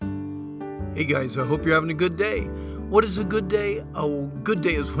Hey guys, I hope you're having a good day. What is a good day? A good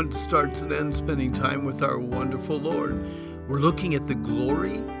day is when it starts and ends spending time with our wonderful Lord. We're looking at the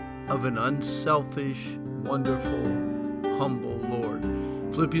glory of an unselfish, wonderful, humble Lord.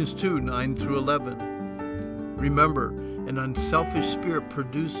 Philippians 2, 9 through 11. Remember, an unselfish spirit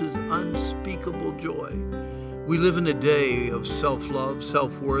produces unspeakable joy. We live in a day of self-love,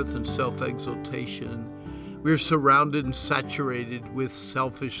 self-worth, and self-exaltation. We're surrounded and saturated with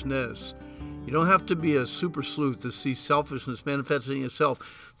selfishness. You don't have to be a super sleuth to see selfishness manifesting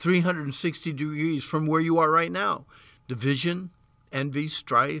itself 360 degrees from where you are right now. Division, envy,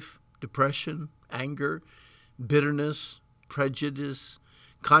 strife, depression, anger, bitterness, prejudice,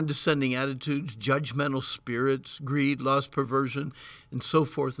 condescending attitudes, judgmental spirits, greed, lust, perversion, and so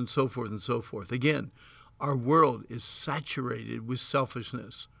forth and so forth and so forth. Again, our world is saturated with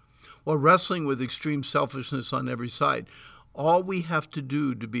selfishness. While wrestling with extreme selfishness on every side, all we have to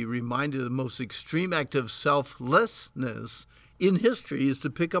do to be reminded of the most extreme act of selflessness in history is to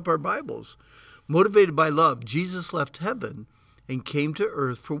pick up our Bibles. Motivated by love, Jesus left heaven and came to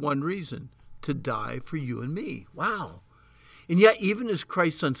earth for one reason: to die for you and me. Wow. And yet, even as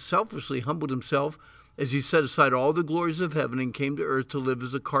Christ unselfishly humbled himself as he set aside all the glories of heaven and came to earth to live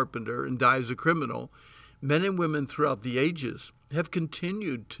as a carpenter and die as a criminal, men and women throughout the ages have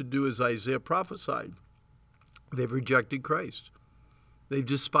continued to do as Isaiah prophesied. They've rejected Christ. They've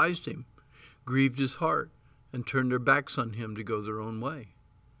despised him, grieved his heart, and turned their backs on him to go their own way.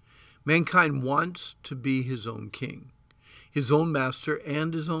 Mankind wants to be his own king, his own master,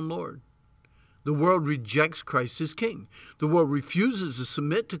 and his own Lord. The world rejects Christ as king. The world refuses to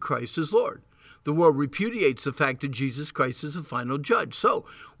submit to Christ as Lord. The world repudiates the fact that Jesus Christ is the final judge. So,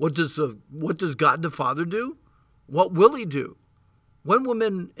 what does God the Father do? What will he do? When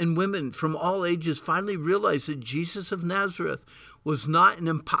men and women from all ages finally realized that Jesus of Nazareth was not an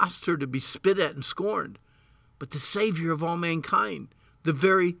impostor to be spit at and scorned, but the Savior of all mankind, the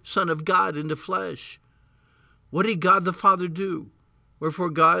very Son of God in the flesh, what did God the Father do?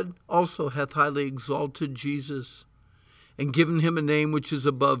 Wherefore God also hath highly exalted Jesus, and given him a name which is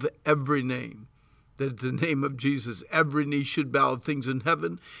above every name, that at the name of Jesus every knee should bow, of things in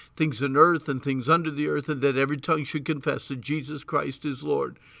heaven, things in earth, and things under the earth, and that every tongue should confess that Jesus Christ is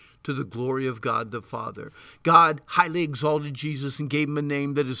Lord, to the glory of God the Father. God highly exalted Jesus and gave him a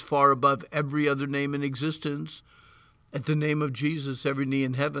name that is far above every other name in existence. At the name of Jesus, every knee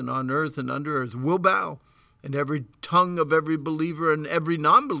in heaven, on earth, and under earth will bow, and every tongue of every believer and every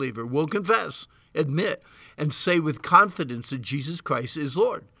non-believer will confess, admit, and say with confidence that Jesus Christ is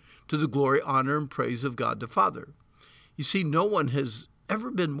Lord, to the glory, honor, and praise of God the Father. You see, no one has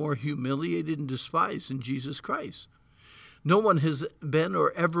ever been more humiliated and despised than Jesus Christ. No one has been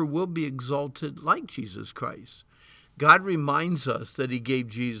or ever will be exalted like Jesus Christ. God reminds us that he gave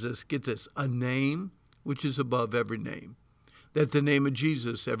Jesus, get this, a name which is above every name, that at the name of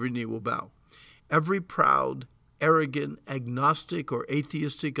Jesus every knee will bow. Every proud, arrogant, agnostic, or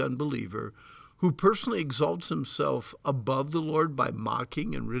atheistic unbeliever who personally exalts himself above the Lord by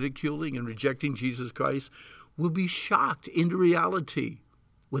mocking and ridiculing and rejecting Jesus Christ will be shocked into reality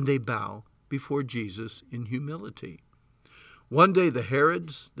when they bow before Jesus in humility. One day the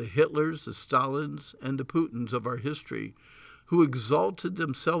Herods, the Hitlers, the Stalins, and the Putins of our history, who exalted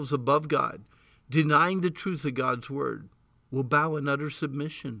themselves above God, denying the truth of God's word, will bow in utter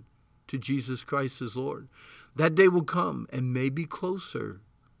submission to Jesus Christ as Lord. That day will come and may be closer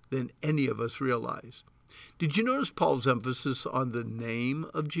than any of us realize. Did you notice Paul's emphasis on the name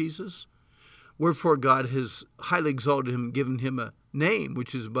of Jesus? Wherefore God has highly exalted him, given him a name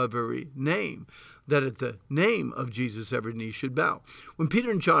which is above every name, that at the name of Jesus every knee should bow. When Peter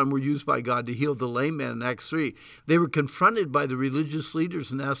and John were used by God to heal the lame man in Acts 3, they were confronted by the religious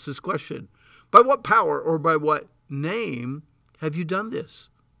leaders and asked this question: by what power or by what name have you done this?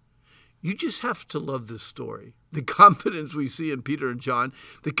 You just have to love this story. The confidence we see in Peter and John,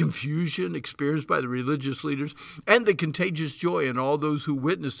 the confusion experienced by the religious leaders, and the contagious joy in all those who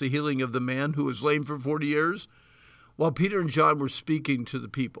witnessed the healing of the man who was lame for 40 years. While Peter and John were speaking to the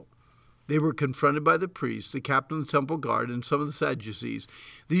people, they were confronted by the priests, the captain of the temple guard, and some of the Sadducees.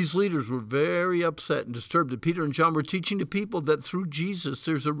 These leaders were very upset and disturbed that Peter and John were teaching the people that through Jesus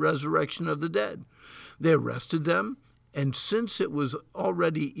there's a resurrection of the dead. They arrested them, and since it was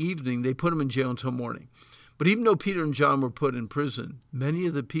already evening, they put them in jail until morning. But even though Peter and John were put in prison, many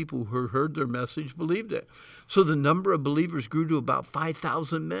of the people who heard their message believed it. So the number of believers grew to about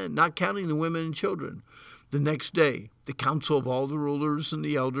 5,000 men, not counting the women and children. The next day, the council of all the rulers and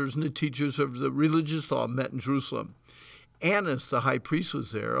the elders and the teachers of the religious law met in Jerusalem. Annas, the high priest,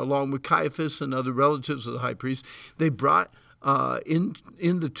 was there, along with Caiaphas and other relatives of the high priest. They brought in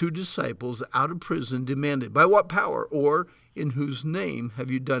the two disciples out of prison demanded, by what power or in whose name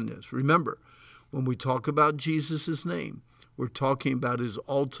have you done this? Remember, when we talk about Jesus' name, we're talking about his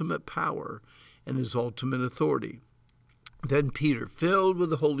ultimate power and his ultimate authority. Then Peter, filled with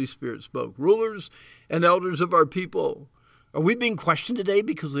the Holy Spirit, spoke, rulers and elders of our people, are we being questioned today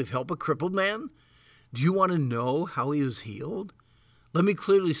because we've helped a crippled man? Do you want to know how he was healed? Let me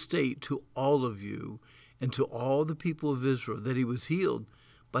clearly state to all of you and to all the people of Israel that he was healed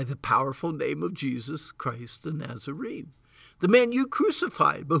by the powerful name of Jesus Christ the Nazarene, the man you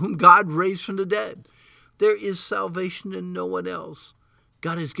crucified, but whom God raised from the dead. There is salvation in no one else.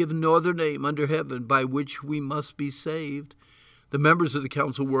 God has given no other name under heaven by which we must be saved. The members of the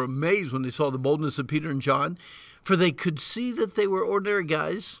council were amazed when they saw the boldness of Peter and John, for they could see that they were ordinary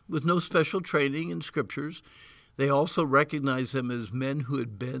guys with no special training in scriptures. They also recognized them as men who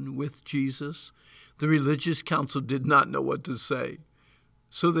had been with Jesus. The religious council did not know what to say,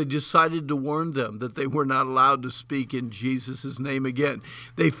 so they decided to warn them that they were not allowed to speak in Jesus' name again.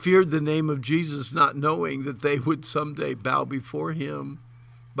 They feared the name of Jesus, not knowing that they would someday bow before him.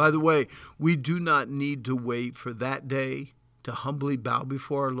 By the way, we do not need to wait for that day to humbly bow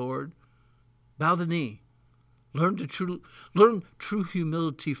before our Lord. Bow the knee. Learn true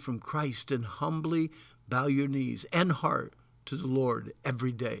humility from Christ and humbly bow your knees and heart to the Lord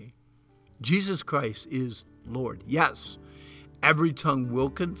every day. Jesus Christ is Lord. Yes, every tongue will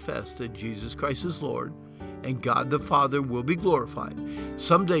confess that Jesus Christ is Lord, and God the Father will be glorified.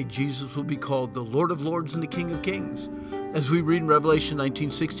 Someday Jesus will be called the Lord of Lords and the King of Kings. As we read in Revelation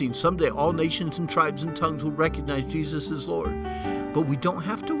 19:16, someday all nations and tribes and tongues will recognize Jesus as Lord. But we don't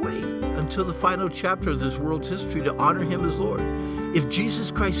have to wait until the final chapter of this world's history to honor him as Lord. If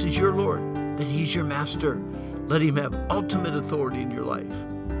Jesus Christ is your Lord, then he's your master. Let him have ultimate authority in your life.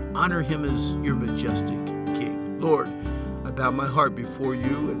 Honor him as your majestic King. Lord, I bow my heart before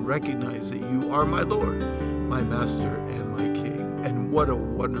you and recognize that you are my Lord, my master, and my King. And what a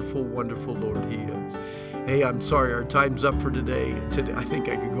wonderful, wonderful Lord he is. Hey, I'm sorry, our time's up for today. I think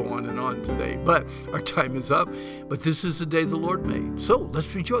I could go on and on today, but our time is up. But this is the day the Lord made. So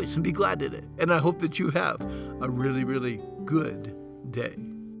let's rejoice and be glad in it. And I hope that you have a really, really good day.